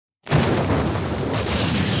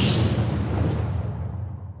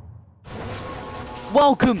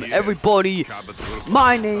Welcome everybody,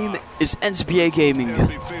 my name is NCPA Gaming,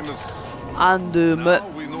 and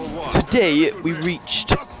today we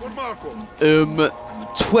reached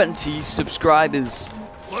 20 subscribers,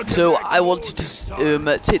 so I wanted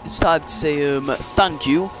to take this time to say thank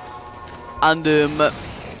you, and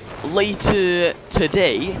later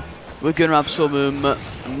today we're going to have some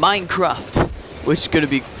Minecraft, which is going to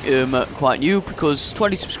be quite new because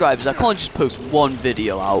 20 subscribers, I can't just post one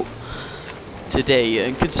video out today,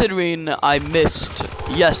 and considering I missed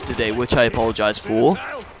yesterday, which I apologize for,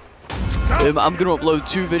 I'm gonna upload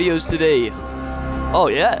 2 videos today. Oh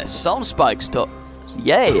yeah, sound spike stuff.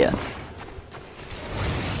 Yeah.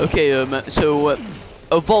 Okay, so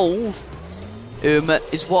Evolve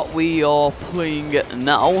is what we are playing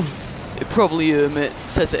now. It probably it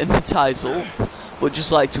says it in the title, but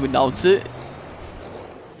just like to announce it.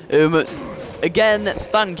 Again,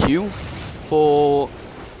 thank you for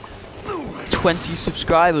 20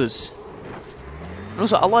 subscribers. And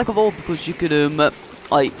also, I like Evolve because you could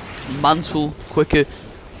like mantle quicker,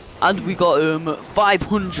 and we got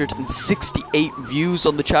 568 views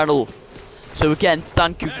on the channel. So again,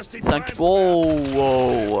 thank you for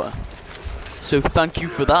whoa. So thank you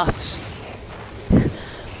for that.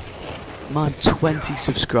 Man, 20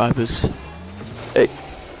 subscribers.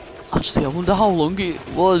 Actually, I wonder how long it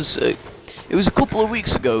was. It was a couple of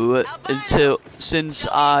weeks ago since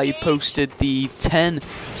I posted the 10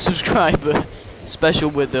 subscriber special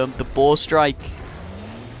with the Boar Strike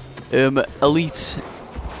Elite.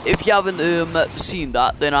 If you haven't seen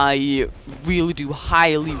that, then I really do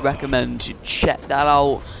highly recommend you check that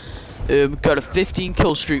out. Got a 15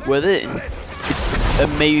 kill streak with it. It's an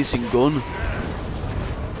amazing gun.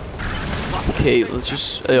 Okay, let's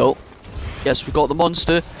just yes, we got the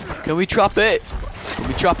monster. Can we trap it? Can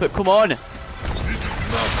we trap it? Come on.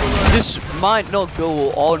 This might not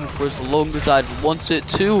go on for as long as I'd want it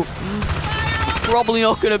to. Probably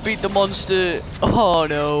not gonna beat the monster. Oh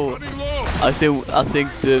no. I think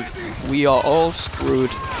that we are all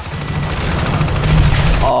screwed.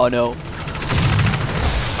 Oh no.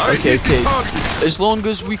 Okay. As long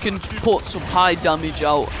as we can put some high damage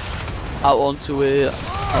out onto it.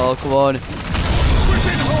 Oh, come on.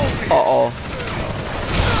 Uh-oh.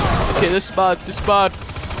 Okay, this is bad.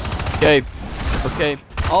 Okay.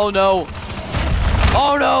 Oh no.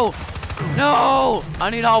 Oh no. No. I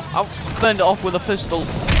need help. I'll fend it off with a pistol.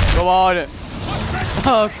 Come on.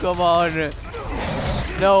 Oh, come on.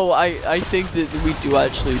 No, I think that we do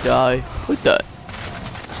actually die. What the?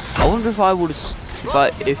 I wonder if I would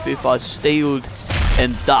have, if I stayed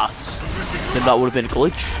in that, then that would have been a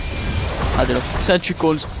glitch. I don't know. Sentry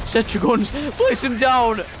guns. Place him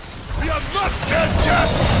down. We are not dead yet.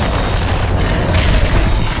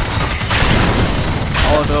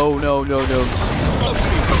 Oh no.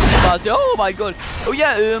 Oh my god. Oh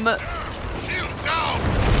yeah,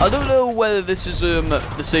 I don't know whether this is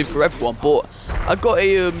the same for everyone, but I got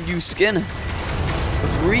a new skin.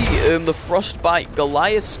 Free, the Frostbite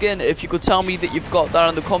Goliath skin. If you could tell me that you've got that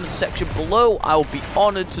in the comment section below, I'll be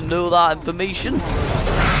honored to know that information.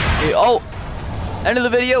 Okay, oh, end of the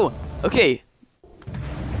video. Okay.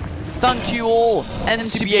 Thank you all.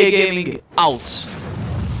 NCPA Gaming out.